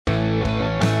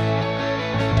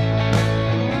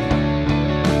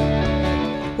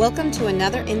Welcome to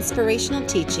another inspirational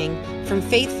teaching from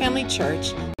Faith Family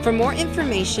Church. For more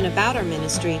information about our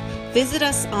ministry, visit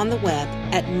us on the web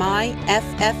at myffc.tv.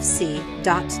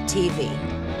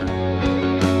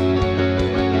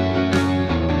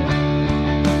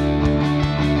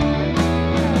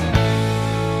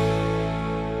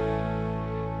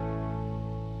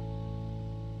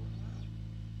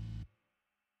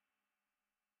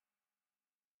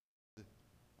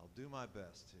 I'll do my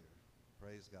best here.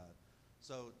 Praise God.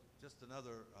 So just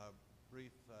another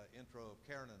brief intro of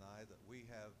Karen and I, that we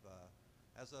have,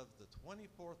 as of the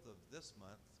 24th of this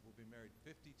month, we'll be married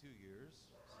 52 years.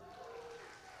 So,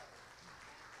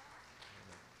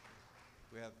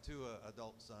 we have two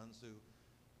adult sons who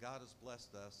God has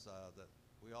blessed us that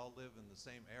we all live in the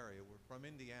same area. We're from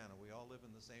Indiana. We all live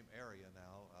in the same area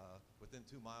now, within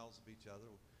 2 miles of each other.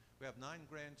 We have 9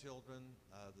 grandchildren.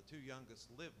 The 2 youngest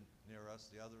live near us.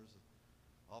 The others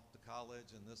off to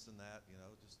college and this and that,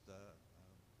 just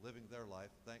living their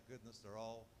life. Thank goodness they're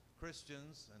all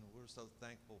Christians, and we're so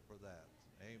thankful for that.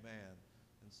 Amen.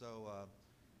 And so,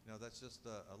 that's just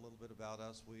a little bit about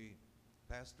us. We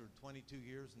pastored 22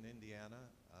 years in Indiana.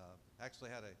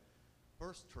 Actually had a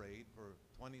first trade for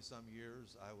 20-some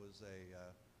years. I was a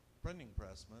printing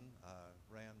pressman.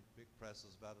 Ran big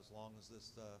presses about as long as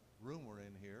this room we're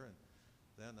in here. And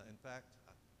then, in fact,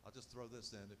 I'll just throw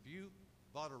this in. If you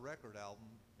bought a record album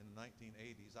in the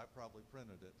 1980s, I probably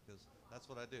printed it, because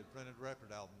that's what I did, printed record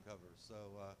album covers. So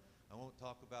I won't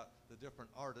talk about the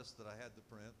different artists that I had to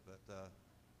print, but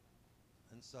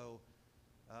and so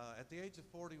at the age of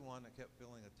 41, I kept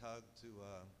feeling a tug to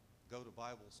go to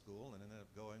Bible school, and ended up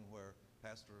going where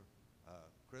Pastor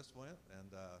Chris went,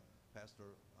 and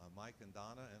Pastor Mike and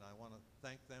Donna, and I want to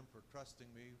thank them for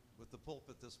trusting me with the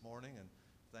pulpit this morning, and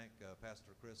thank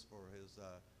Pastor Chris for his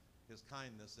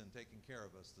kindness in taking care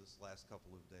of us this last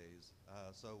couple of days.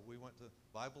 So we went to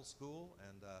Bible school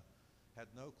and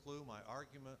had no clue. My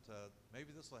argument,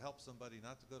 maybe this will help somebody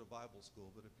not to go to Bible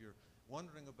school, but if you're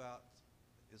wondering about,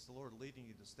 is the Lord leading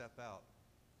you to step out?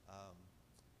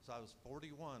 So I was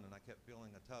 41 and I kept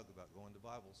feeling a tug about going to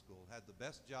Bible school. Had the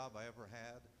best job I ever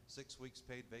had, 6 weeks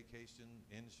paid vacation,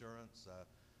 insurance,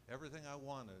 everything I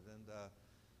wanted. And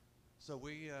so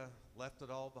we left it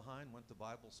all behind, went to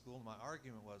Bible school. My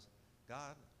argument was,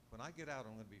 God, when I get out,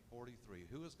 I'm going to be 43.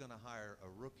 Who is going to hire a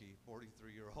rookie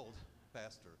 43-year-old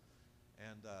pastor?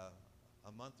 And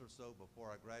a month or so before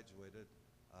I graduated,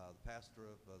 the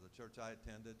pastor of the church I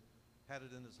attended had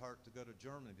it in his heart to go to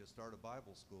Germany to start a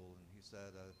Bible school. And he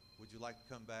said, would you like to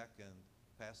come back and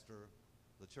pastor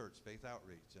the church, Faith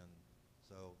Outreach? And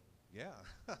so, yeah,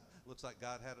 looks like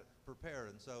God had it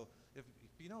prepared. And so if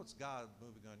you know it's God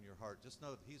moving on your heart, just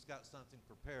know that he's got something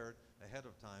prepared ahead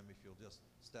of time if you'll just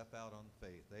step out on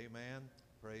faith. Amen?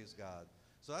 Praise God.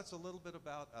 So that's a little bit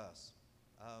about us.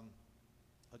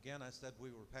 Again, I said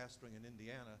we were pastoring in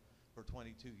Indiana for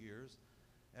 22 years.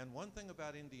 And one thing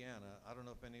about Indiana, I don't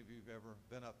know if any of you have ever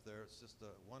been up there, it's just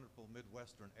a wonderful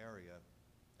Midwestern area.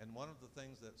 And one of the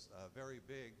things that's very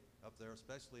big up there,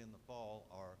 especially in the fall,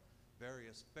 are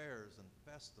various fairs and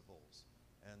festivals.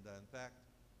 And in fact,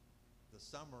 the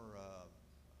summer of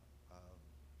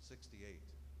 68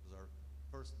 was our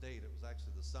first date. It was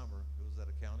actually the summer. It was at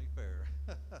a county fair.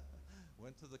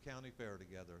 Went to the county fair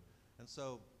together. And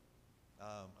so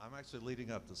I'm actually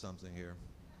leading up to something here.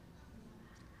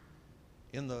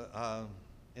 In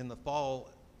the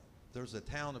fall, there's a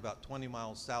town about 20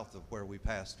 miles south of where we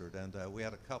pastored, and we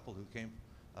had a couple who came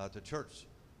to church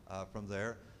from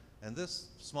there. And this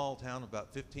small town,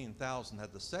 about 15,000,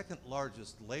 had the second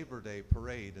largest Labor Day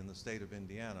parade in the state of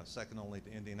Indiana, second only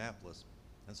to Indianapolis.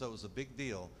 And so it was a big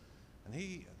deal. And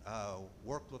he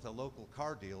worked with a local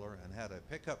car dealer and had a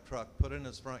pickup truck put in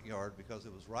his front yard because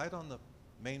it was right on the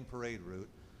main parade route,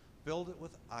 filled it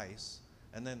with ice,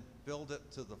 and then filled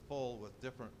it to the full with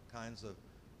different kinds of,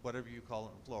 whatever you call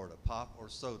it in Florida, pop or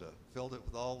soda. Filled it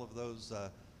with all of those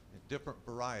different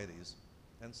varieties.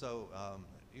 And so,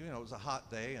 it was a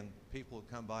hot day, and people would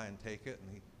come by and take it.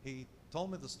 And he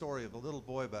told me the story of a little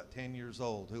boy about 10 years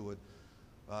old who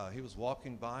he was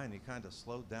walking by, and he kind of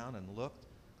slowed down and looked,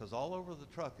 because all over the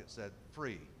truck it said,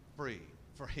 free, free,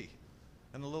 free.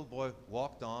 And the little boy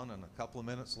walked on, and a couple of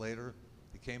minutes later,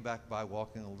 he came back by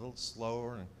walking a little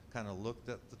slower and kind of looked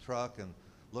at the truck and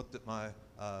looked at my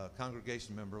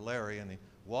congregation member, Larry, and he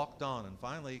walked on. And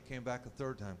finally, he came back a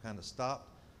third time, kind of stopped,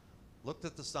 looked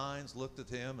at the signs, looked at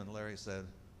him, and Larry said,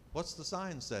 what's the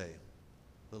sign say?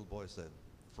 Little boy said,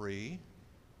 free.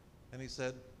 And he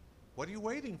said, what are you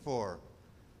waiting for?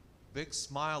 Big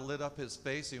smile lit up his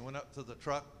face. He went up to the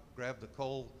truck, grabbed a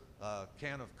cold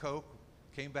can of Coke,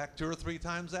 came back 2 or 3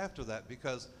 times after that,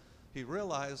 because he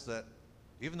realized that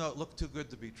Even though it looked too good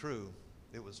to be true,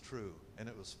 it was true, and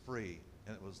it was free,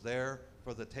 and it was there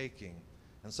for the taking.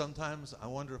 And sometimes I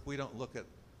wonder if we don't look at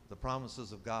the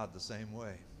promises of God the same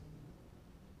way.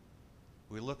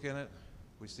 We look in it,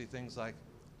 we see things like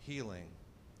healing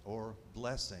or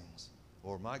blessings,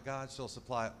 or my God shall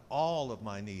supply all of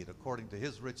my need according to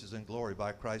his riches and glory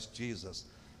by Christ Jesus.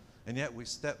 And yet we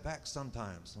step back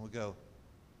sometimes and we go,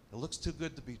 it looks too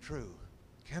good to be true.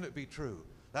 Can it be true?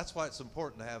 That's why it's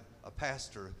important to have a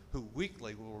pastor who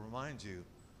weekly will remind you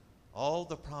all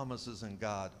the promises in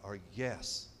God are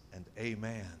yes and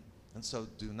amen. And so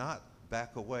do not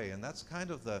back away. And that's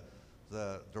kind of the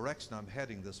direction I'm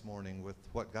heading this morning with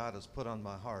what God has put on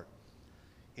my heart.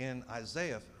 In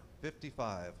Isaiah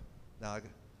 55, now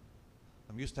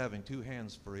I'm used to having two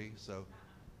hands free, so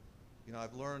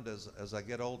I've learned as I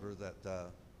get older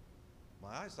that my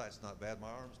eyesight's not bad, my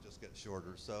arms just get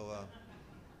shorter. So,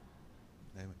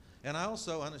 anyway. And I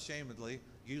also unashamedly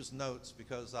use notes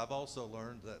because I've also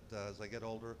learned that as I get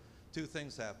older, two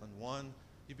things happen. One,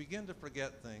 you begin to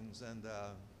forget things, and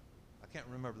I can't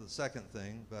remember the second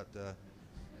thing, but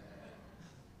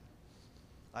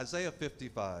Isaiah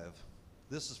 55,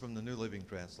 this is from the New Living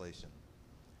Translation.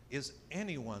 Is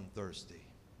anyone thirsty?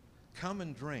 Come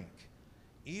and drink,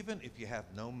 even if you have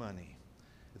no money.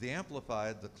 The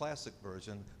Amplified, the classic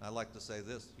version, I like to say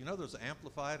this. There's an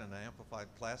Amplified and an Amplified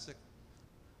Classic.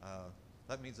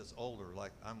 That means it's older,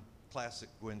 like I'm classic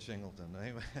Guinn Shingleton.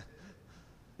 Amen.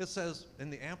 It says in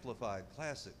the Amplified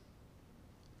Classic,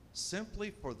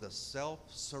 simply for the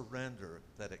self-surrender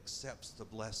that accepts the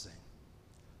blessing.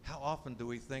 How often do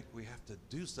we think we have to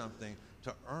do something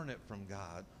to earn it from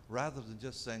God rather than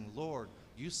just saying, Lord,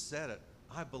 you said it,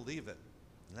 I believe it,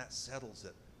 and that settles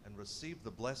it, and receive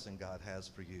the blessing God has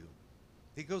for you.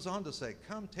 He goes on to say,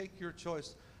 come take your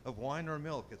choice of wine or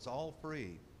milk, it's all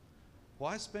free.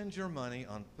 Why spend your money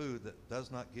on food that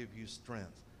does not give you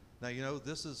strength? Now,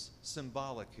 this is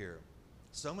symbolic here.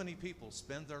 So many people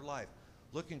spend their life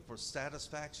looking for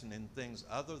satisfaction in things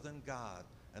other than God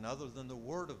and other than the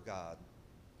Word of God,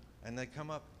 and they come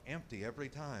up empty every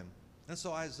time. And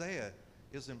so Isaiah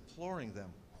is imploring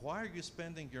them, why are you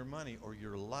spending your money or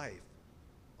your life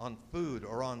on food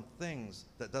or on things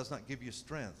that does not give you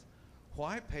strength?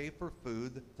 Why pay for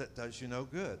food that does you no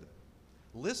good?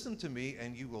 Listen to me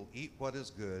and you will eat what is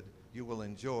good. You will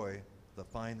enjoy the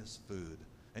finest food.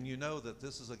 And you know that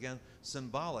this is again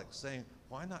symbolic, saying,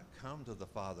 why not come to the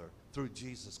Father through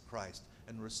Jesus Christ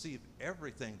and receive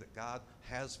everything that God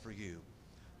has for you?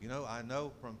 I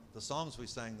know from the songs we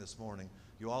sang this morning,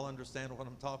 you all understand what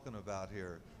I'm talking about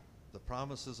here. The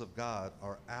promises of God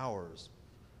are ours.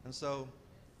 And so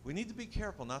we need to be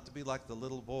careful not to be like the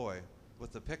little boy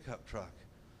with the pickup truck.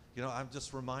 I'm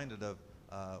just reminded of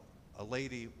a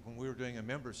lady when we were doing a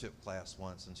membership class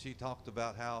once, and she talked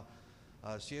about how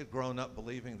she had grown up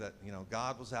believing that,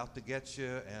 God was out to get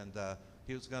you, and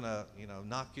he was going to,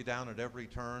 knock you down at every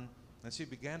turn. And she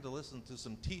began to listen to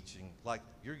some teaching like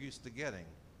you're used to getting.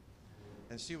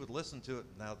 And she would listen to it,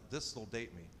 now this will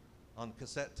date me, on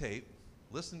cassette tape,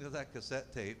 listening to that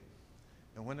cassette tape.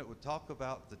 And when it would talk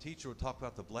about, the teacher would talk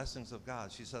about the blessings of God,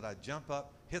 she said, I'd jump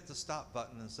up, hit the stop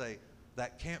button and say,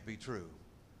 that can't be true.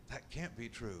 That can't be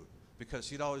true. Because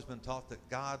she'd always been taught that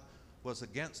God was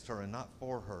against her and not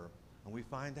for her. And we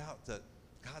find out that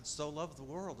God so loved the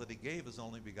world that he gave his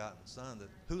only begotten Son, that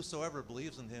whosoever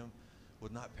believes in him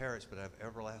would not perish but have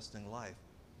everlasting life.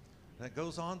 And it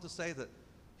goes on to say that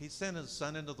he sent his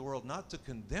Son into the world not to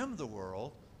condemn the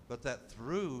world, but that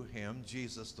through him,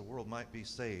 Jesus, the world might be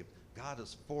saved. God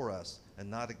is for us and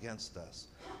not against us.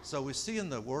 So we see in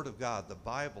the Word of God, the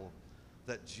Bible,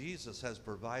 that Jesus has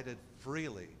provided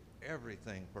freely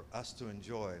everything for us to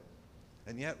enjoy.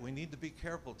 And yet we need to be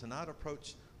careful to not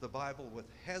approach the Bible with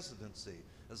hesitancy,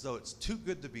 as though it's too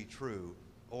good to be true,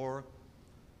 or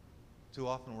too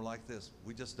often we're like this,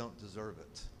 we just don't deserve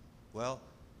it. Well,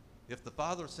 if the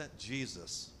Father sent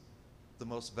Jesus, the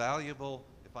most valuable,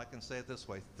 if I can say it this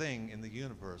way, thing in the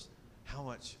universe, how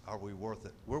much are we worth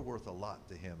it? We're worth a lot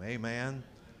to him. Amen?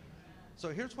 So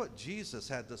here's what Jesus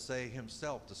had to say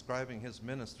himself, describing his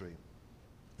ministry.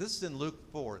 This is in Luke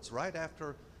 4. It's right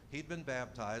after he'd been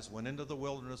baptized, went into the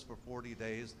wilderness for 40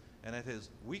 days, and at his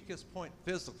weakest point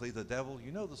physically, the devil,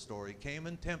 you know the story, came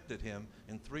and tempted him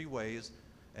in 3 ways,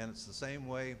 and it's the same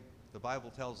way the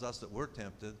Bible tells us that we're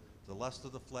tempted: the lust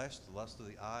of the flesh, the lust of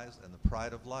the eyes, and the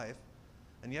pride of life.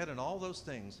 And yet in all those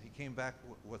things, he came back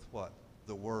with what?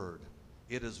 The Word.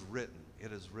 It is written.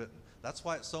 It is written. That's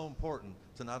why it's so important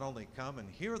to not only come and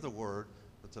hear the Word,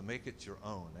 but to make it your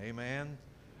own. Amen?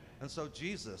 And so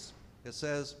Jesus, it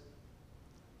says,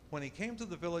 when he came to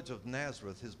the village of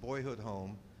Nazareth, his boyhood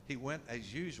home, he went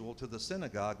as usual to the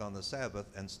synagogue on the Sabbath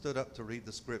and stood up to read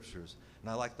the scriptures. And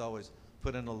I like to always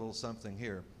put in a little something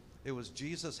here. It was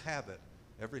Jesus' habit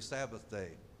every Sabbath day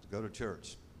to go to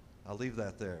church. I'll leave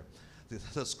that there.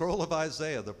 The scroll of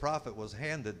Isaiah, the prophet, was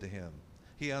handed to him.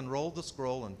 He unrolled the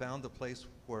scroll and found the place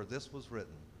where this was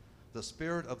written, "The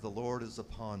Spirit of the Lord is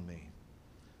upon me,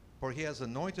 for he has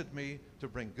anointed me to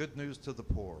bring good news to the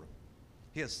poor.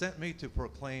 He has sent me to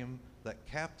proclaim that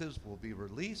captives will be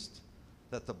released,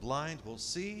 that the blind will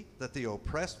see, that the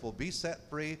oppressed will be set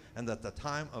free, and that the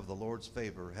time of the Lord's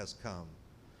favor has come."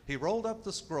 He rolled up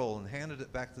the scroll and handed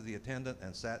it back to the attendant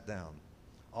and sat down.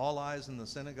 All eyes in the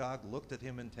synagogue looked at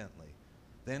him intently.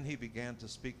 Then he began to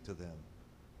speak to them.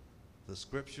 "The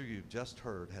scripture you've just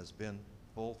heard has been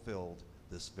fulfilled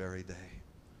this very day."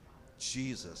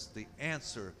 Jesus, the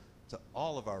answer to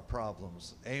all of our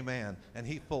problems. Amen. And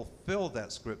he fulfilled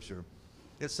that scripture.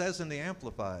 It says in the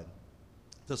Amplified,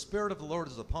 "The Spirit of the Lord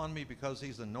is upon me because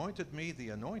he's anointed me, the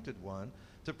anointed one,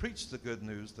 to preach the good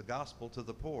news, the gospel to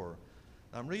the poor."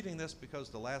 I'm reading this because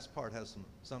the last part has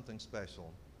something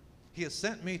special. "He has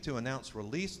sent me to announce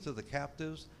release to the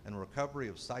captives and recovery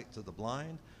of sight to the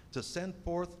blind, to send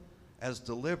forth as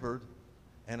delivered."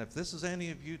 And if this is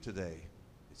any of you today,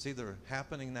 it's either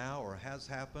happening now or has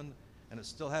happened, and it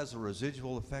still has a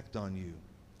residual effect on you.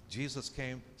 Jesus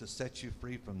came to set you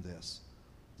free from this.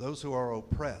 Those who are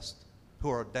oppressed, who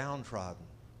are downtrodden,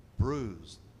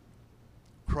 bruised,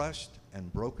 crushed,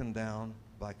 and broken down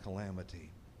by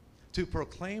calamity. To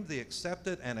proclaim the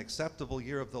accepted and acceptable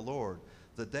year of the Lord,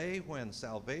 the day when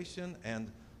salvation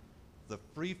and the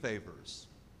free favors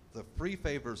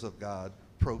of God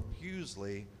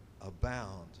profusely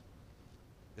abound.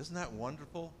 Isn't that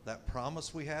wonderful, that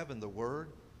promise we have in the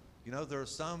Word? You know, there are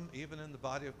some, even in the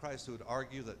body of Christ, who would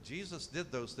argue that Jesus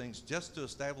did those things just to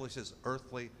establish his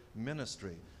earthly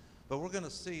ministry. But we're going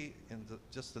to see in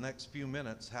just the next few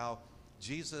minutes how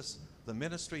Jesus, the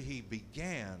ministry he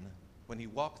began when he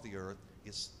walked the earth,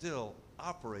 is still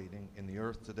operating in the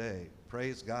earth today.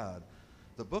 Praise God.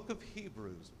 The book of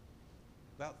Hebrews,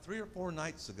 about 3 or 4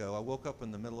 nights ago, I woke up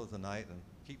in the middle of the night and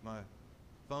keep my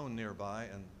phone nearby,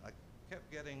 and I kept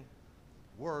getting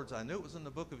words. I knew it was in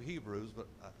the book of Hebrews, but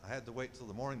I had to wait till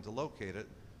the morning to locate it.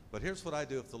 But here's what I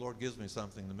do if the Lord gives me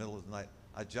something in the middle of the night.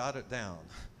 I jot it down.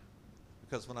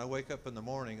 Because when I wake up in the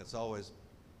morning, it's always,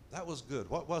 that was good.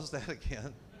 What was that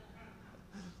again?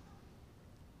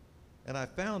 And I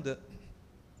found it,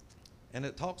 and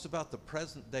it talks about the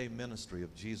present day ministry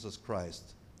of Jesus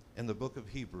Christ in the book of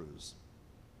Hebrews.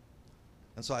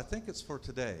 And so I think it's for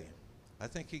today. I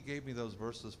think he gave me those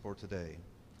verses for today.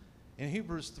 In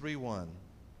Hebrews 3:1,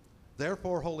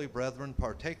 "Therefore, holy brethren,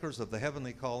 partakers of the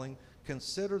heavenly calling,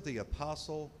 consider the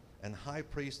apostle and high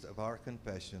priest of our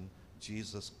confession,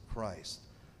 Jesus Christ."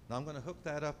 Now I'm going to hook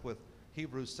that up with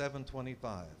Hebrews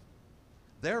 7:25.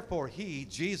 "Therefore he,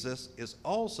 Jesus, is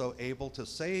also able to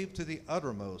save to the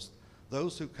uttermost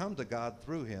those who come to God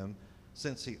through him,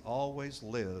 since he always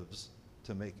lives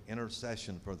to make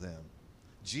intercession for them."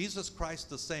 Jesus Christ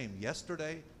the same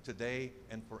yesterday, today,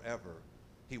 and forever.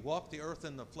 He walked the earth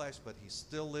in the flesh, but he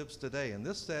still lives today. And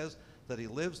this says that he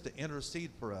lives to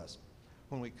intercede for us.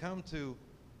 When we come to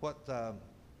what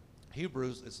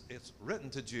Hebrews, it's written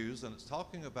to Jews, and it's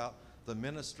talking about the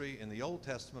ministry in the Old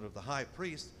Testament of the high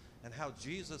priest and how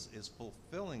Jesus is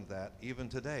fulfilling that even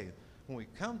today. When we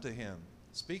come to him,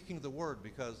 speaking the word,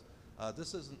 because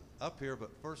this isn't up here,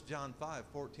 but 1 John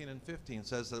 5:14 and 15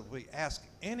 says that if we ask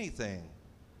anything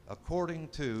according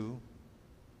to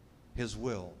his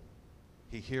will,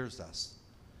 he hears us.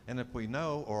 And if we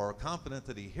know or are confident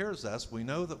that he hears us, we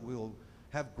know that we will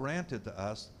have granted to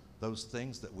us those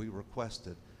things that we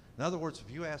requested. In other words, if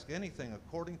you ask anything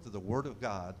according to the word of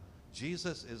God,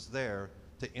 Jesus is there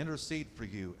to intercede for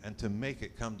you and to make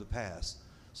it come to pass.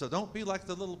 So don't be like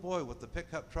the little boy with the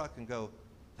pickup truck and go,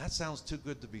 that sounds too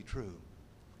good to be true.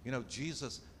 You know,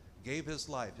 Jesus gave his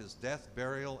life, his death,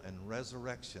 burial, and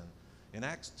resurrection. In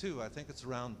Acts 2, I think it's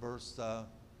around verse, I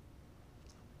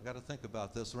got to think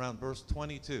about this, around verse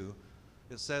 22,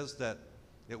 it says that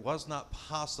it was not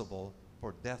possible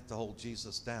for death to hold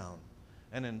Jesus down.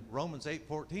 And in Romans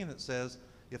 8:14 it says,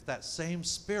 if that same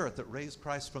spirit that raised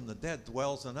Christ from the dead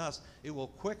dwells in us, it will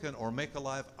quicken or make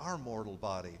alive our mortal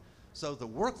body. So the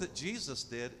work that Jesus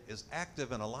did is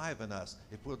active and alive in us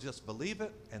if we'll just believe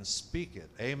it and speak it.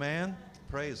 Amen?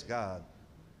 Praise God.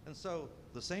 And so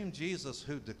the same Jesus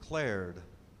who declared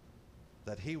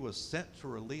that he was sent to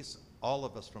release all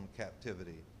of us from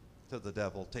captivity to the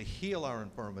devil, to heal our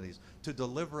infirmities, to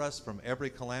deliver us from every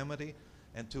calamity,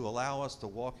 and to allow us to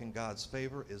walk in God's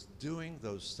favor, is doing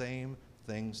those same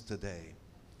things today.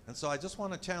 And so I just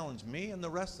want to challenge me and the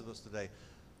rest of us today.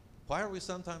 Why are we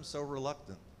sometimes so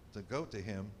reluctant to go to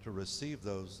him to receive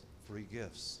those free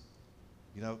gifts?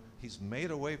 You know, he's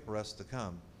made a way for us to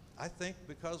come. I think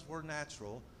because we're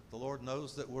natural, the Lord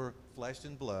knows that we're flesh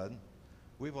and blood.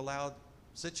 We've allowed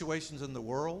situations in the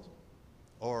world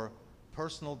or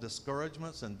personal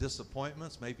discouragements and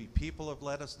disappointments, maybe people have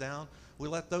let us down. We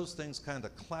let those things kind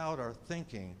of cloud our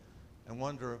thinking and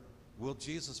wonder, will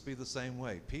Jesus be the same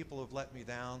way? People have let me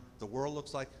down. The world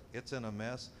looks like it's in a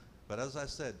mess. But as I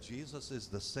said, Jesus is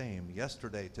the same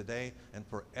yesterday, today, and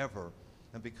forever.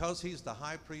 And because he's the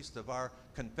high priest of our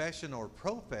confession or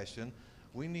profession,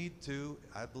 we need to,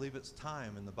 I believe it's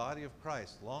time in the body of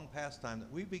Christ, long past time,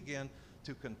 that we begin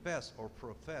to confess or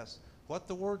profess what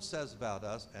the Word says about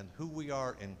us and who we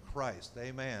are in Christ.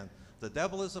 Amen. The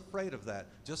devil is afraid of that.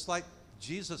 Just like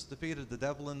Jesus defeated the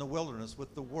devil in the wilderness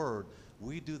with the Word,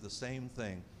 we do the same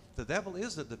thing. The devil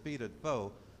is a defeated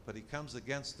foe, but he comes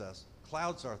against us,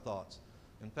 clouds our thoughts.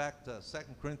 In fact, 2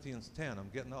 Corinthians 10, I'm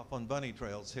getting off on bunny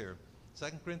trails here. 2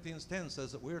 Corinthians 10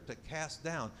 says that we're to cast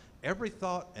down every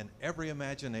thought and every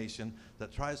imagination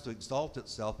that tries to exalt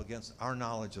itself against our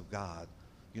knowledge of God.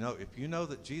 You know, if you know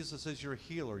that Jesus is your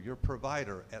healer, your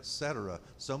provider, etc.,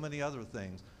 so many other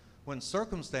things, when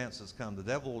circumstances come, the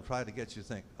devil will try to get you to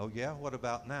think, oh yeah, what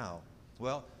about now?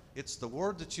 Well, it's the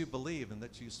word that you believe and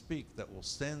that you speak that will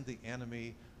send the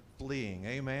enemy fleeing.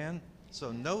 Amen?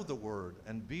 So know the word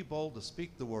and be bold to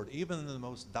speak the word, even in the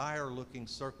most dire-looking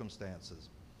circumstances.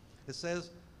 It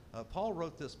says, Paul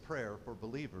wrote this prayer for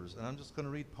believers, and I'm just going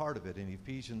to read part of it in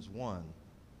Ephesians 1.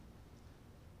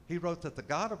 He wrote that the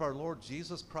God of our Lord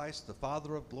Jesus Christ, the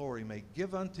Father of glory, may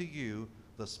give unto you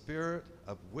the spirit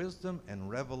of wisdom and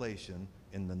revelation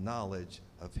in the knowledge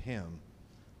of him.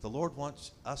 The Lord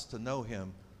wants us to know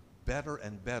him better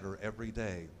and better every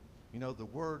day. You know, the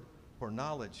word for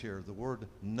knowledge here, the word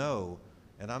know,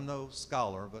 and I'm no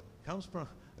scholar, but comes from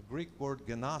a Greek word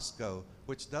gnosko,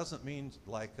 which doesn't mean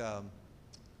like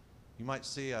you might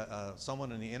see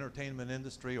someone in the entertainment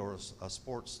industry or a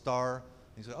sports star.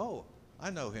 And you say, oh,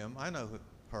 I know him, I know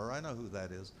her, I know who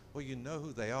that is. Well, you know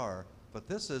who they are, but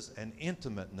this is an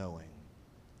intimate knowing.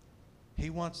 He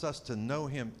wants us to know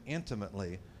him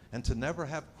intimately and to never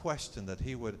have question that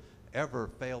he would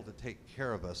ever fail to take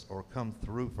care of us or come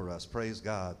through for us. Praise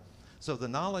God. So the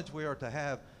knowledge we are to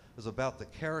have is about the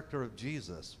character of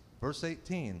Jesus. Verse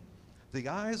 18, the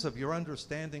eyes of your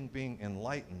understanding being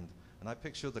enlightened. And I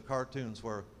picture the cartoons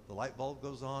where the light bulb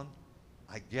goes on.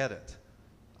 I get it.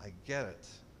 I get it.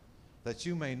 That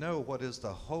you may know what is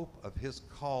the hope of his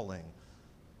calling.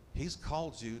 He's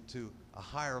called you to a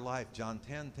higher life. John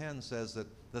 10:10 says that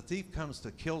the thief comes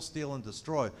to kill, steal, and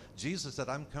destroy. Jesus said,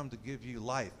 I'm come to give you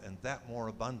life, and that more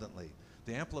abundantly.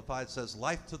 The Amplified says,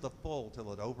 life to the full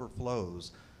till it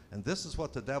overflows. And this is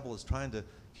what the devil is trying to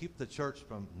keep the church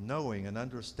from knowing and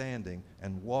understanding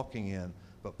and walking in.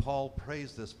 But Paul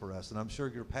prays this for us, and I'm sure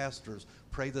your pastors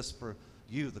pray this for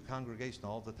you, the congregation,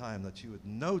 all the time, that you would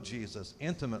know Jesus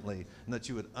intimately and that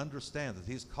you would understand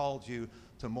that he's called you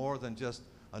to more than just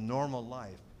a normal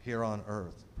life here on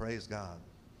earth. Praise God.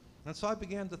 And so I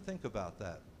began to think about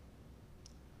that.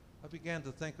 I began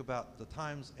to think about the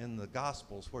times in the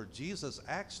Gospels where Jesus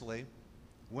actually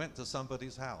went to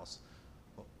somebody's house.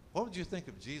 What would you think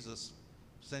if Jesus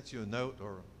sent you a note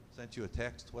or sent you a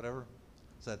text, whatever,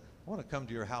 said, I want to come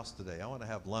to your house today. I want to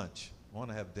have lunch. I want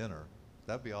to have dinner.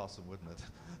 That'd be awesome, wouldn't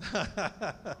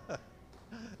it?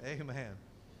 Amen.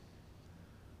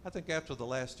 I think after the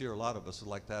last year, a lot of us would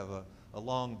like to have a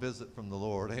long visit from the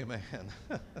Lord. Amen.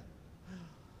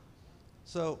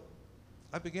 So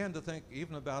I began to think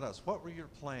even about us. What were your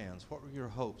plans? What were your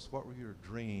hopes? What were your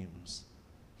dreams?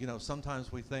 You know,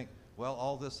 sometimes we think, well,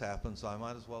 all this happened, so I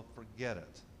might as well forget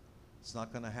it. It's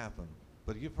not going to happen.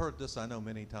 But you've heard this, I know,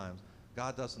 many times.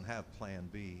 God doesn't have plan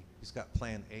B. He's got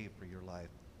plan A for your life.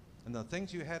 And the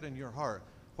things you had in your heart,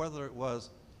 whether it was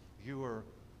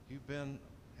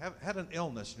had an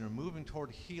illness and you're moving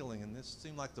toward healing and this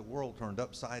seemed like the world turned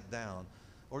upside down,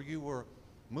 or you were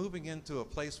moving into a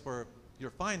place where your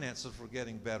finances were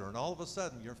getting better and all of a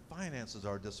sudden your finances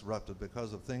are disrupted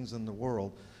because of things in the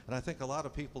world. And I think a lot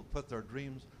of people put their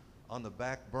dreams on the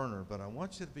back burner, but I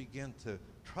want you to begin to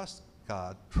trust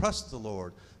God, trust the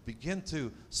Lord, begin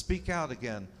to speak out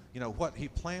again. You know, what he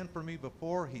planned for me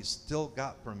before, he's still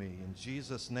got for me. In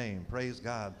Jesus' name, praise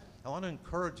God. I want to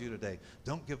encourage you today.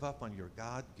 Don't give up on your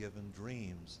God-given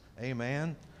dreams.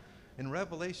 Amen. In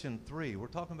Revelation 3, we're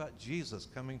talking about Jesus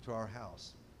coming to our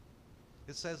house.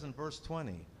 It says in verse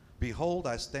 20, behold,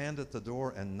 I stand at the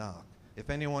door and knock. If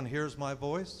anyone hears my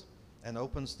voice and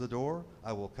opens the door,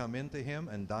 I will come into him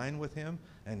and dine with him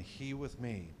and he with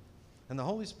me. And the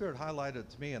Holy Spirit highlighted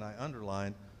to me, and I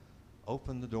underlined,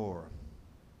 Open the door.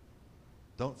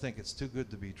 Don't think it's too good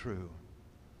to be true.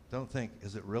 Don't think,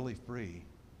 is it really free?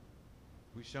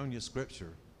 We've shown you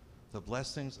Scripture. The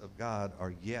blessings of God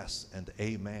are yes and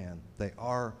amen. They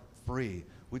are free.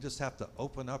 We just have to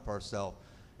open up ourselves.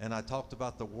 And I talked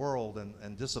about the world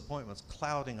and disappointments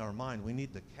clouding our mind. We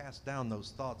need to cast down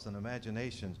those thoughts and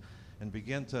imaginations and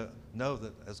begin to know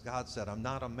that, as God said, I'm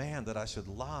not a man that I should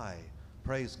lie.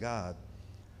 Praise God.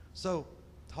 So,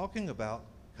 talking about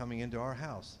coming into our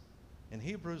house. In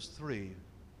Hebrews 3,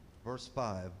 verse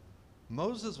 5,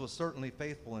 Moses was certainly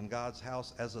faithful in God's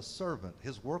house as a servant.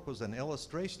 His work was an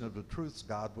illustration of the truths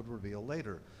God would reveal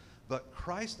later. But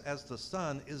Christ as the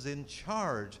Son is in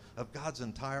charge of God's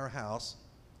entire house,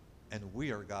 and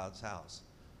we are God's house.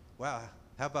 Wow,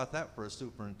 how about that for a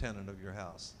superintendent of your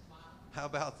house? How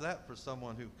about that for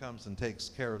someone who comes and takes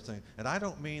care of things? And I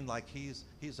don't mean like he's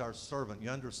our servant, you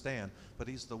understand, but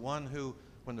he's the one who,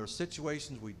 when there's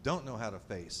situations we don't know how to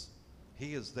face,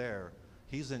 he is there.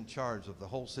 He's in charge of the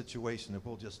whole situation if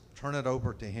we'll just turn it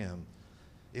over to him.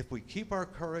 If we keep our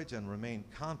courage and remain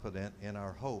confident in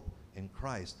our hope in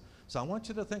Christ. So I want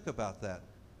you to think about that.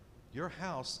 Your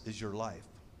house is your life.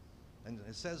 And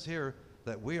it says here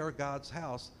that we are God's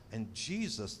house, and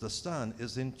Jesus, the Son,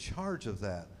 is in charge of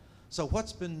that. So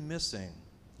what's been missing,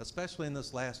 especially in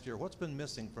this last year? What's been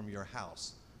missing from your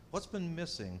house? What's been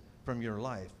missing from your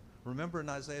life? Remember in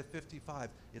Isaiah 55,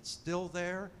 it's still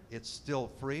there, it's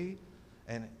still free.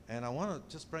 And I want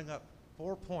to just bring up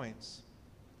 4 points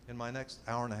in my next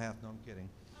hour and a half. No, I'm kidding.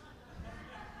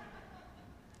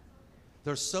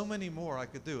 There's so many more I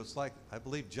could do. It's like, I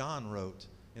believe John wrote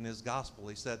in his gospel.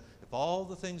 He said, if all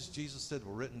the things Jesus said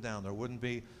were written down, there wouldn't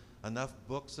be enough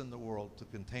books in the world to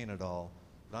contain it all.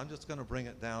 But I'm just going to bring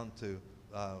it down to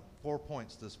 4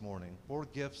 points this morning. 4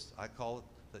 gifts, I call it,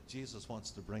 that Jesus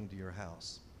wants to bring to your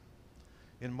house.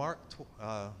 In Mark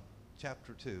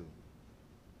chapter 2,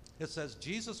 it says,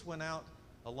 Jesus went out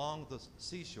along the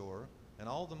seashore, and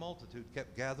all the multitude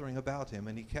kept gathering about him,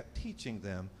 and he kept teaching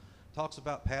them. Talks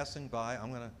about passing by. I'm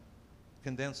going to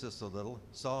condense this a little.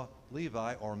 Saw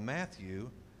Levi, or Matthew,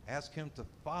 ask him to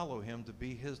follow him to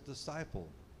be his disciple.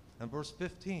 And verse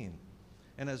 15,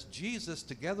 and as Jesus,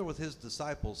 together with his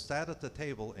disciples, sat at the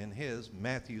table in his,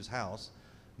 Matthew's house,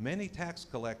 many tax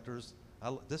collectors,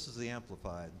 this is the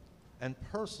Amplified, and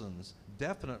persons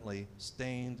definitely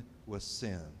stained with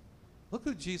sin. Look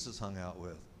who Jesus hung out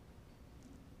with.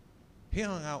 He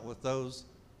hung out with those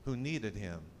who needed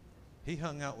him. He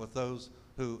hung out with those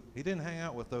who, he didn't hang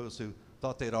out with those who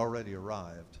thought they'd already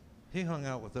arrived. He hung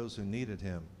out with those who needed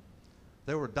him.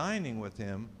 They were dining with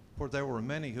him, for there were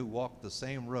many who walked the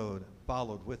same road,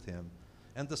 followed with him.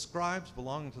 And the scribes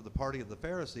belonging to the party of the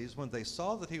Pharisees, when they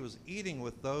saw that he was eating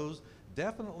with those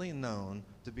definitely known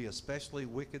to be especially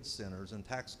wicked sinners and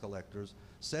tax collectors,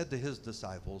 said to his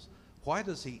disciples, why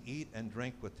does he eat and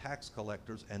drink with tax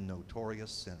collectors and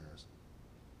notorious sinners?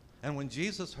 And when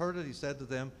Jesus heard it, he said to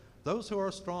them, those who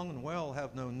are strong and well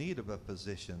have no need of a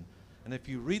physician. And if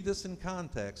you read this in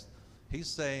context, he's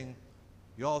saying,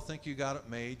 you all think you got it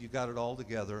made, you got it all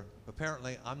together.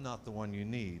 Apparently, I'm not the one you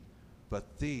need.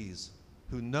 But these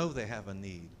who know they have a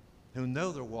need, who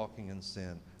know they're walking in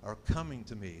sin, are coming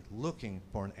to me looking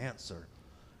for an answer.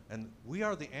 And we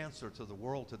are the answer to the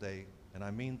world today, and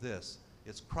I mean this.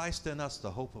 It's Christ in us,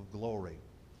 the hope of glory.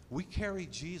 We carry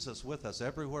Jesus with us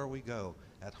everywhere we go.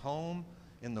 At home,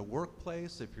 in the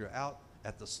workplace, if you're out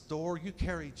at the store, you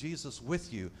carry Jesus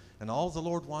with you. And all the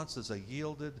Lord wants is a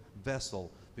yielded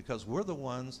vessel, because we're the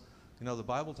ones, you know, the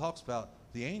Bible talks about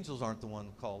the angels aren't the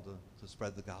one called to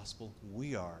spread the gospel.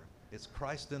 We are. It's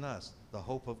Christ in us, the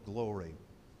hope of glory.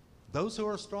 Those who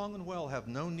are strong and well have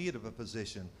no need of a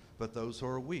physician, but those who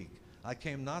are weak. I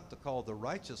came not to call the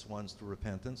righteous ones to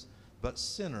repentance, but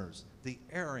sinners, the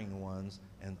erring ones,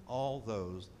 and all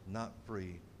those not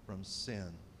free from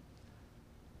sin.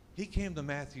 He came to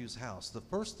Matthew's house. The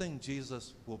first thing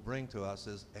Jesus will bring to us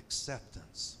is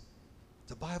acceptance.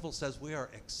 The Bible says we are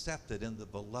accepted in the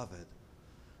beloved.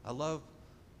 I love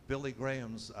Billy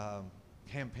Graham's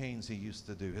campaigns he used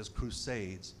to do, his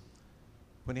crusades.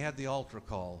 When he had the altar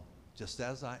call, just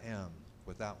as I am,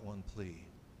 without one plea,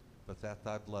 but that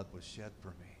thy blood was shed for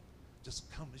me.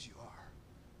 Just come as you are.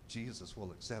 Jesus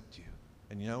will accept you.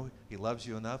 And you know, he loves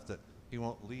you enough that he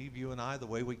won't leave you and I the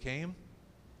way we came.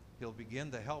 He'll begin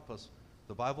to help us.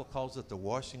 The Bible calls it the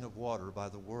washing of water by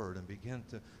the word, and begin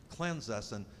to cleanse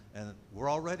us. And we're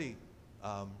already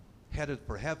headed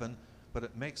for heaven, but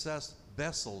it makes us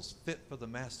vessels fit for the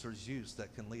Master's use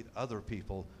that can lead other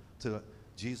people to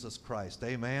Jesus Christ.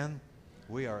 Amen?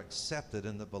 We are accepted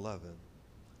in the beloved.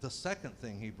 The second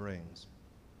thing he brings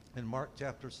in Mark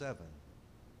chapter 7.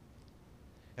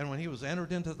 And when he was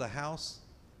entered into the house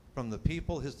from the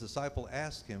people, his disciple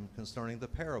asked him concerning the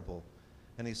parable.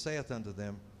 And he saith unto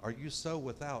them, Are you so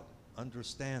without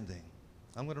understanding?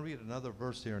 I'm going to read another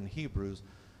verse here in Hebrews.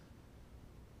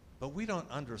 But we don't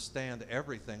understand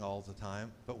everything all the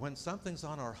time. But when something's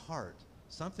on our heart,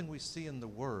 something we see in the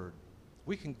Word,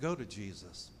 we can go to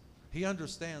Jesus. He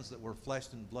understands that we're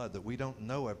flesh and blood, that we don't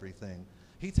know everything.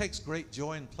 He takes great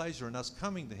joy and pleasure in us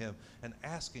coming to him and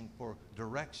asking for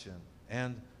direction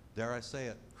and, dare I say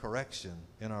it, correction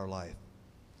in our life.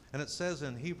 And it says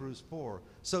in Hebrews 4,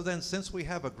 So then, since we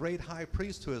have a great high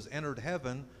priest who has entered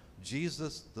heaven,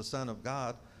 Jesus, the Son of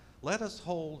God, let us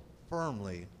hold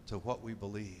firmly to what we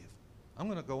believe. I'm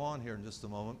going to go on here in just a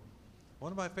moment.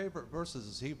 One of my favorite verses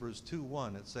is Hebrews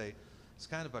 2:1. It's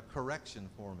kind of a correction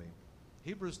for me.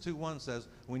 Hebrews 2:1 says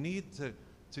we need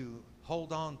to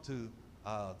hold on to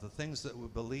the things that we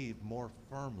believe more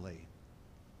firmly,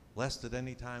 lest at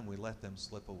any time we let them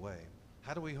slip away.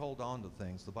 How do we hold on to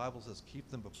things? The Bible says keep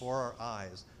them before our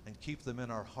eyes and keep them in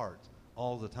our heart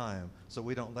all the time so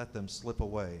we don't let them slip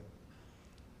away.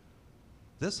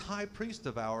 This high priest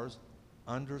of ours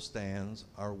understands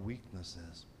our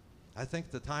weaknesses. I think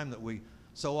the time that we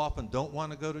so often don't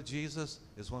want to go to Jesus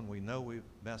is when we know we've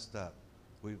messed up.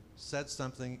 We've said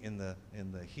something in the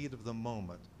heat of the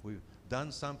moment. We've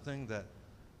done something that,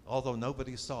 although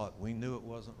nobody saw it, we knew it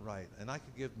wasn't right. And I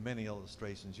could give many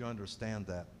illustrations. You understand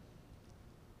that.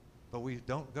 But we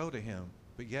don't go to him,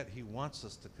 but yet he wants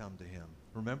us to come to him.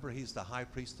 Remember, he's the high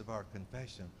priest of our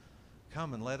confession.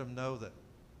 Come and let him know that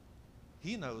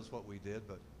he knows what we did,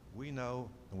 but we know,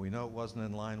 and we know it wasn't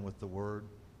in line with the Word.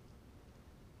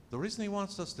 The reason he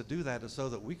wants us to do that is so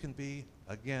that we can be,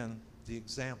 again, the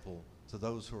example to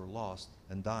those who are lost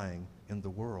and dying in the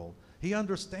world. He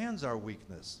understands our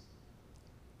weakness.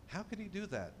 How could he do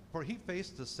that? For he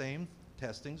faced the same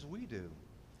testings we do,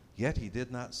 yet he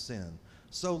did not sin.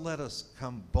 So let us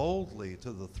come boldly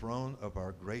to the throne of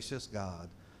our gracious God.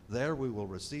 There we will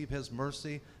receive his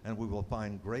mercy, and we will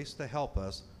find grace to help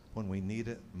us when we need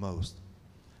it most.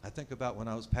 I think about when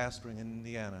I was pastoring in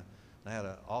Indiana. I had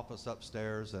an office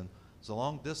upstairs, and it's a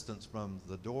long distance from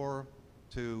the door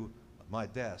to my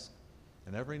desk.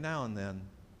 And every now and then,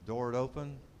 the door would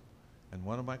open, and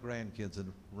one of my grandkids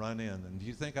would run in. And do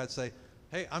you think I'd say,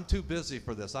 hey, I'm too busy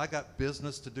for this. I got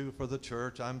business to do for the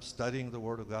church. I'm studying the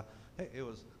Word of God. Hey, it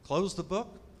was close the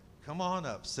book, come on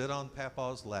up, sit on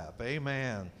Papa's lap.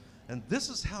 Amen. And this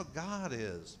is how God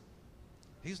is.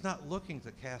 He's not looking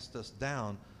to cast us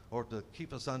down or to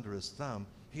keep us under his thumb.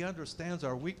 He understands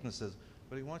our weaknesses,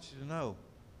 but he wants you to know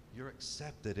you're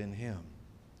accepted in him.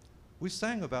 We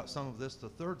sang about some of this, the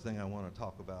third thing I want to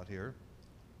talk about here.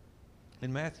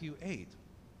 In Matthew 8,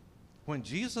 when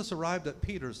Jesus arrived at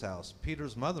Peter's house,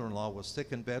 Peter's mother-in-law was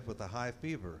sick in bed with a high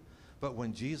fever. But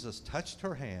when Jesus touched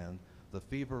her hand, the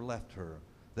fever left her.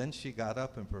 Then she got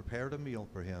up and prepared a meal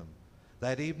for him.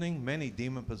 That evening, many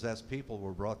demon-possessed people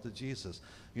were brought to Jesus.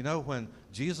 You know, when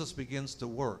Jesus begins to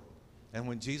work, and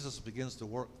when Jesus begins to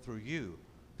work through you,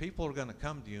 people are going to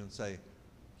come to you and say,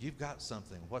 you've got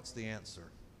something. What's the answer?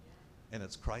 And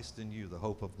it's Christ in you, the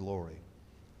hope of glory.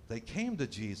 They came to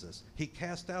Jesus. He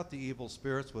cast out the evil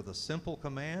spirits with a simple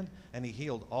command, and he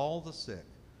healed all the sick.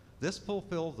 This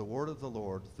fulfilled the word of the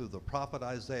Lord through the prophet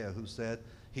Isaiah, who said,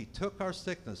 he took our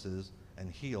sicknesses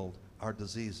and healed our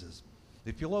diseases.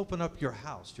 If you'll open up your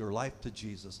house, your life to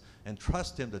Jesus, and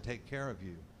trust him to take care of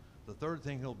you, the third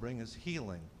thing he'll bring is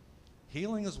healing.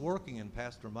 Healing is working in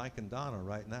Pastor Mike and Donna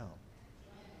right now.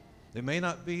 It may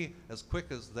not be as quick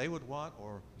as they would want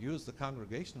or you as the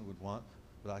congregation would want,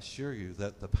 but I assure you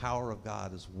that the power of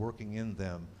God is working in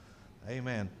them.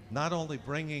 Amen. Not only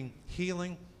bringing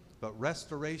healing, but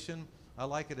restoration. I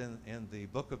like it in the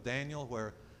book of Daniel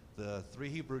where the 3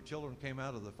 Hebrew children came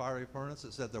out of the fiery furnace.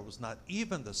 It said there was not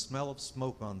even the smell of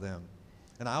smoke on them.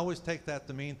 And I always take that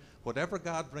to mean whatever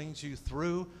God brings you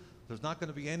through, there's not going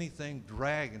to be anything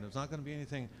dragging. There's not going to be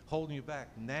anything holding you back,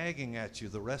 nagging at you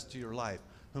the rest of your life.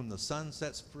 Whom the Son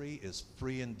sets free is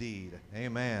free indeed.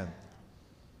 Amen.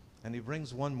 And he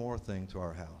brings one more thing to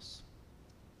our house.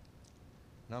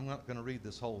 Now, I'm not going to read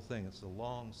this whole thing. It's a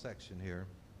long section here.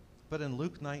 But in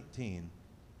Luke 19,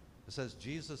 it says,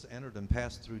 Jesus entered and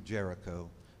passed through Jericho.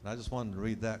 And I just wanted to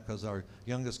read that because our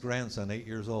youngest grandson, 8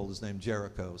 years old, is named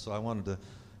Jericho. So I wanted to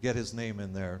get his name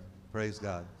in there. Praise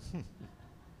God.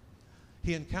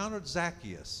 He encountered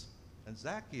Zacchaeus. And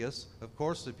Zacchaeus, of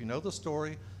course, if you know the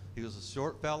story, he was a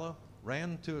short fellow,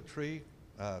 ran to a tree,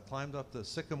 climbed up the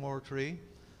sycamore tree.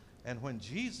 And when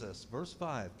Jesus, verse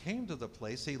 5, came to the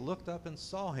place, he looked up and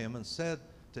saw him and said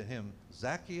to him,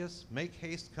 Zacchaeus, make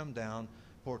haste, come down,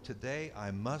 for today I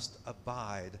must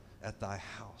abide at thy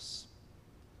house.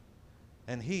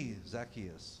 And he,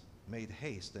 Zacchaeus, made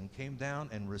haste and came down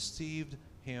and received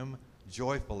him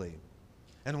joyfully.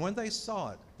 And when they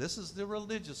saw it, this is the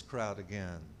religious crowd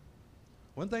again.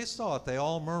 When they saw it, they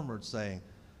all murmured, saying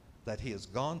that he has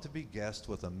gone to be guest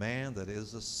with a man that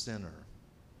is a sinner.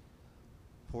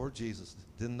 Poor Jesus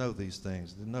didn't know these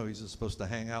things. Didn't know he's just supposed to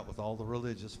hang out with all the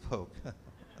religious folk.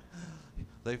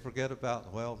 They forget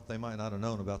about, well, they might not have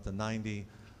known about the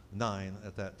 99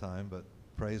 at that time, but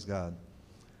praise God.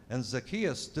 And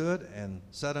Zacchaeus stood and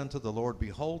said unto the Lord,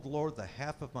 Behold, Lord, the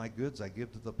half of my goods I give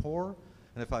to the poor,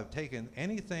 and if I've taken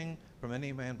anything from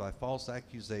any man by false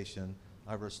accusation,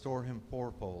 I restore him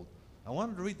fourfold. I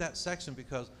wanted to read that section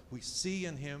because we see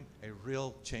in him a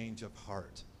real change of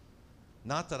heart.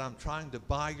 Not that I'm trying to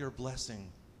buy your blessing,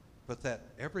 but that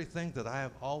everything that I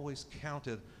have always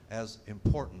counted as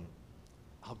important,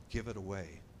 I'll give it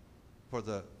away for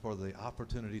the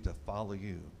opportunity to follow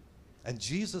you. And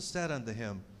Jesus said unto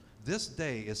him, This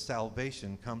day is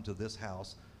salvation come to this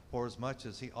house, for as much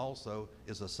as he also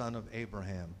is a son of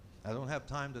Abraham. I don't have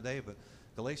time today, but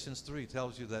Galatians 3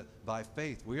 tells you that by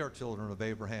faith we are children of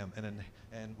Abraham,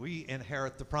 and we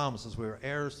inherit the promises. We are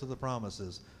heirs to the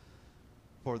promises.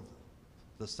 For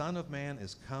the Son of Man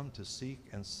is come to seek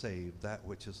and save that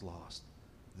which is lost.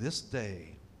 This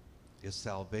day is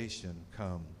salvation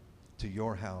come to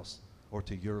your house or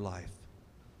to your life.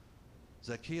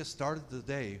 Zacchaeus started the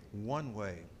day one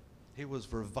way. He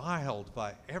was reviled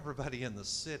by everybody in the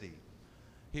city.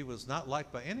 He was not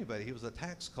liked by anybody. He was a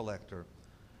tax collector.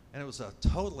 And it was a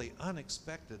totally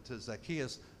unexpected, to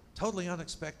Zacchaeus, totally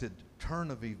unexpected turn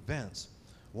of events.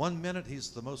 One minute he's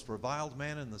the most reviled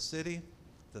man in the city.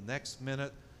 The next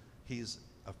minute he's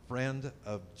a friend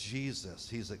of Jesus.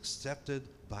 He's accepted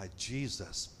by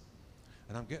Jesus.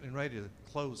 And I'm getting ready to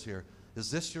close here.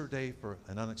 Is this your day for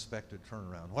an unexpected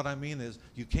turnaround? What I mean is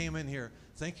you came in here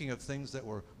thinking of things that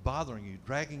were bothering you,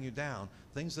 dragging you down,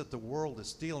 things that the world is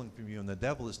stealing from you and the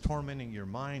devil is tormenting your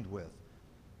mind with.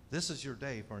 This is your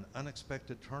day for an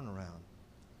unexpected turnaround.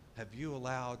 Have you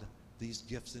allowed these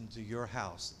gifts into your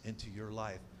house, into your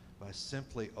life, by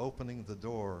simply opening the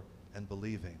door and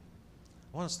believing?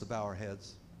 I want us to bow our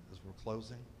heads as we're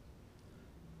closing.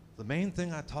 The main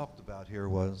thing I talked about here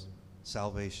was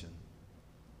salvation.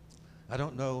 I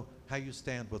don't know how you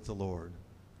stand with the Lord,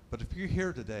 but if you're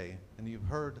here today and you've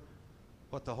heard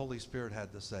what the Holy Spirit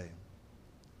had to say,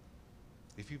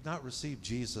 if you've not received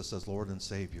Jesus as Lord and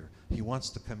Savior, he wants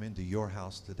to come into your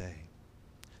house today.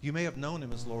 You may have known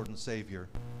him as Lord and Savior,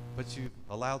 but you've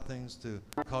allowed things to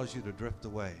cause you to drift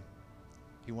away.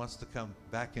 He wants to come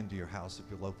back into your house if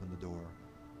you'll open the door.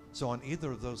 So on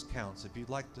either of those counts, if you'd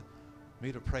like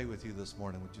me to pray with you this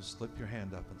morning, would you slip your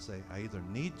hand up and say, I either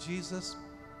need Jesus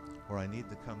or I need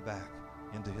to come back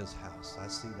into his house. I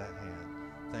see that hand.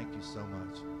 Thank you so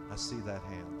much. I see that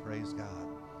hand. Praise God.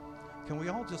 Can we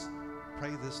all just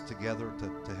pray this together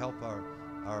to help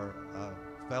our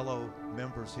fellow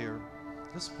members here?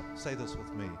 Just say this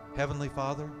with me. Heavenly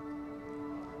Father,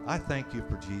 I thank you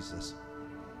for Jesus.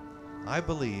 I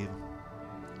believe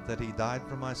that he died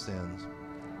for my sins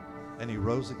and he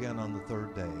rose again on the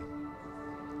third day.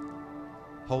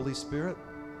 Holy Spirit,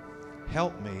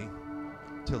 help me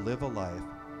to live a life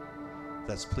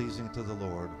that's pleasing to the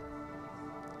Lord.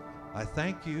 I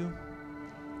thank you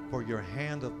for your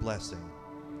hand of blessing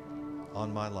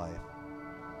on my life.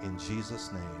 In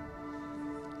Jesus'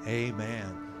 name,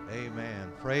 amen.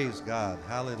 Amen. Praise God.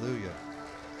 Hallelujah.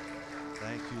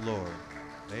 Thank you, Lord.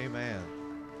 Amen.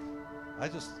 I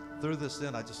just threw this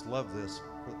in. I just love this,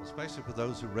 especially for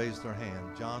those who raised their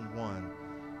hand. John 1,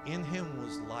 in him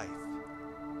was life,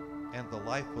 and the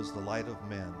life was the light of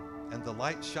men. And the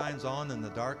light shines on in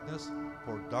the darkness,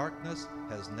 for darkness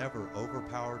has never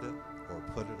overpowered it or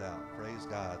put it out. Praise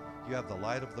God. You have the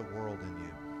light of the world in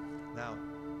you. Now,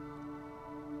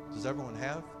 does everyone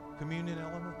have communion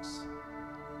elements?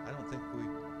 I don't think we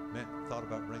thought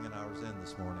about bringing ours in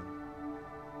this morning.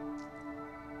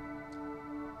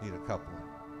 Need a couple.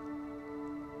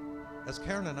 As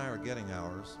Karen and I are getting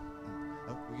ours,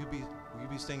 will you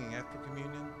be singing after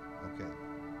communion? Okay.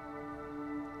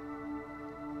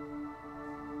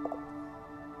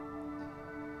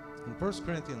 In 1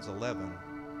 Corinthians 11,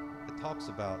 it talks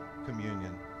about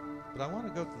communion. But I want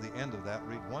to go to the end of that,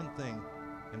 read one thing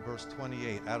in verse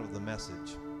 28 out of the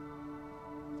Message.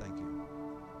 Thank you.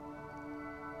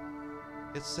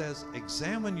 It says,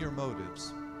 examine your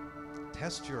motives,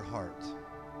 test your heart,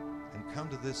 and come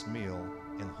to this meal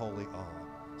in holy awe.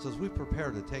 So as we prepare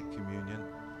to take communion,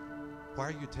 why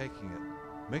are you taking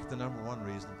it? Make the number one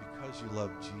reason, because you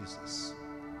love Jesus,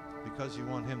 because you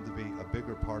want him to be a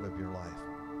bigger part of your life.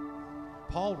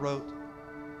 Paul wrote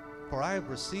For I have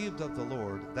received of the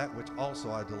Lord that which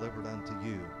also I delivered unto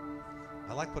you.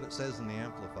 I like what it says in the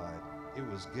Amplified. It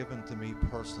was given to me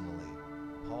personally.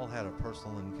 Paul had a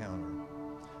personal encounter.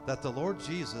 That the Lord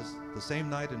Jesus, the same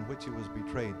night in which he was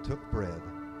betrayed, took bread,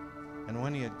 and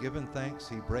when he had given thanks,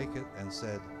 he brake it and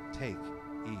said, Take,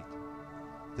 eat.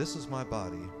 This is my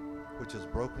body, which is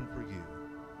broken for you.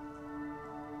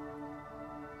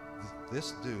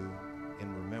 This do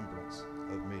in remembrance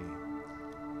of me.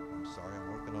 I'm sorry,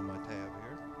 I'm working on my tab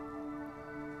here.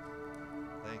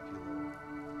 Thank you, Lord.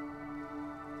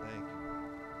 Thank you.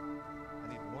 I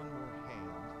need one more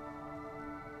hand.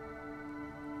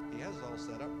 He has it all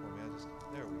set up for me.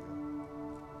 There we go.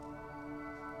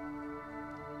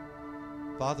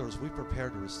 Father, as we prepare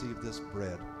to receive this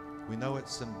bread, we know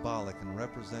it's symbolic and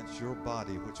represents your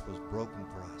body which was broken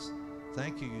for us.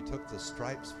 Thank you, you took the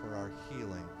stripes for our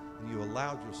healing, and you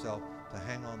allowed yourself to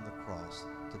hang on the cross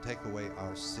to take away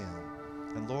our sin.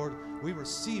 And Lord, we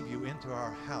receive you into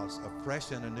our house afresh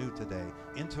and anew today,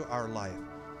 into our life,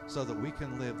 so that we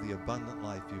can live the abundant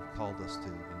life you've called us to.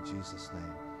 In Jesus'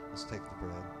 name, let's take the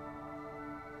bread.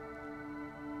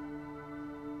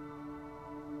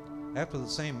 After the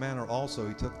same manner also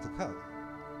he took the cup,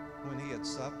 when he had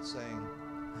supped, saying,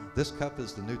 This cup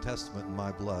is the New Testament in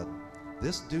my blood.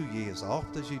 This do ye as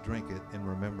oft as ye drink it in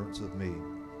remembrance of me.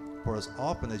 For as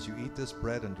often as you eat this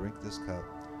bread and drink this cup,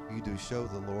 you do show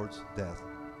the Lord's death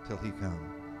till he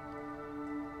come.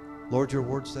 Lord, your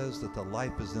word says that the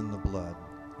life is in the blood.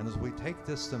 And as we take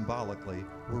this symbolically,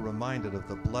 we're reminded of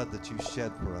the blood that you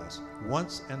shed for us,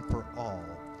 once and for all.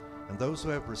 And those who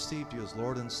have received you as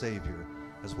Lord and Savior,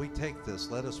 as we take this,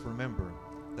 let us remember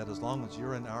that as long as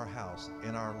you're in our house,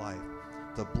 in our life,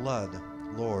 the blood,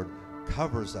 Lord,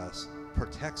 covers us,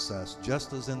 protects us,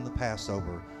 just as in the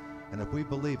Passover. And if we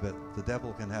believe it, the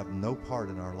devil can have no part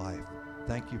in our life.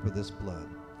 Thank you for this blood.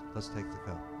 Let's take the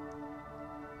cup.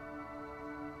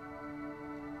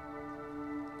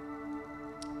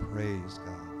 Praise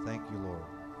God. Thank you, Lord.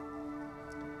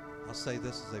 I'll say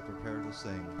this as they prepare to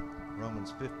sing.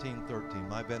 Romans 15:13,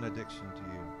 my benediction to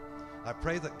you. I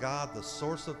pray that God, the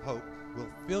source of hope, will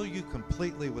fill you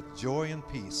completely with joy and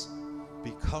peace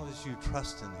because you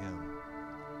trust in him.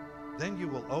 Then you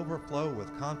will overflow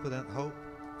with confident hope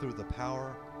through the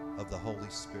power of the Holy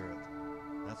Spirit.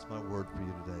 That's my word for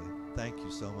you today. Thank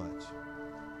you so much.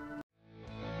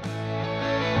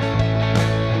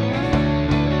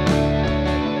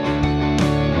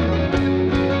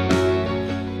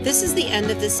 This is the end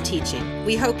of this teaching.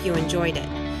 We hope you enjoyed it.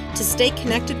 To stay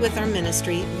connected with our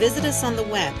ministry, visit us on the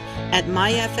web at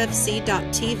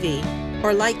myffc.tv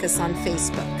or like us on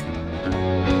Facebook.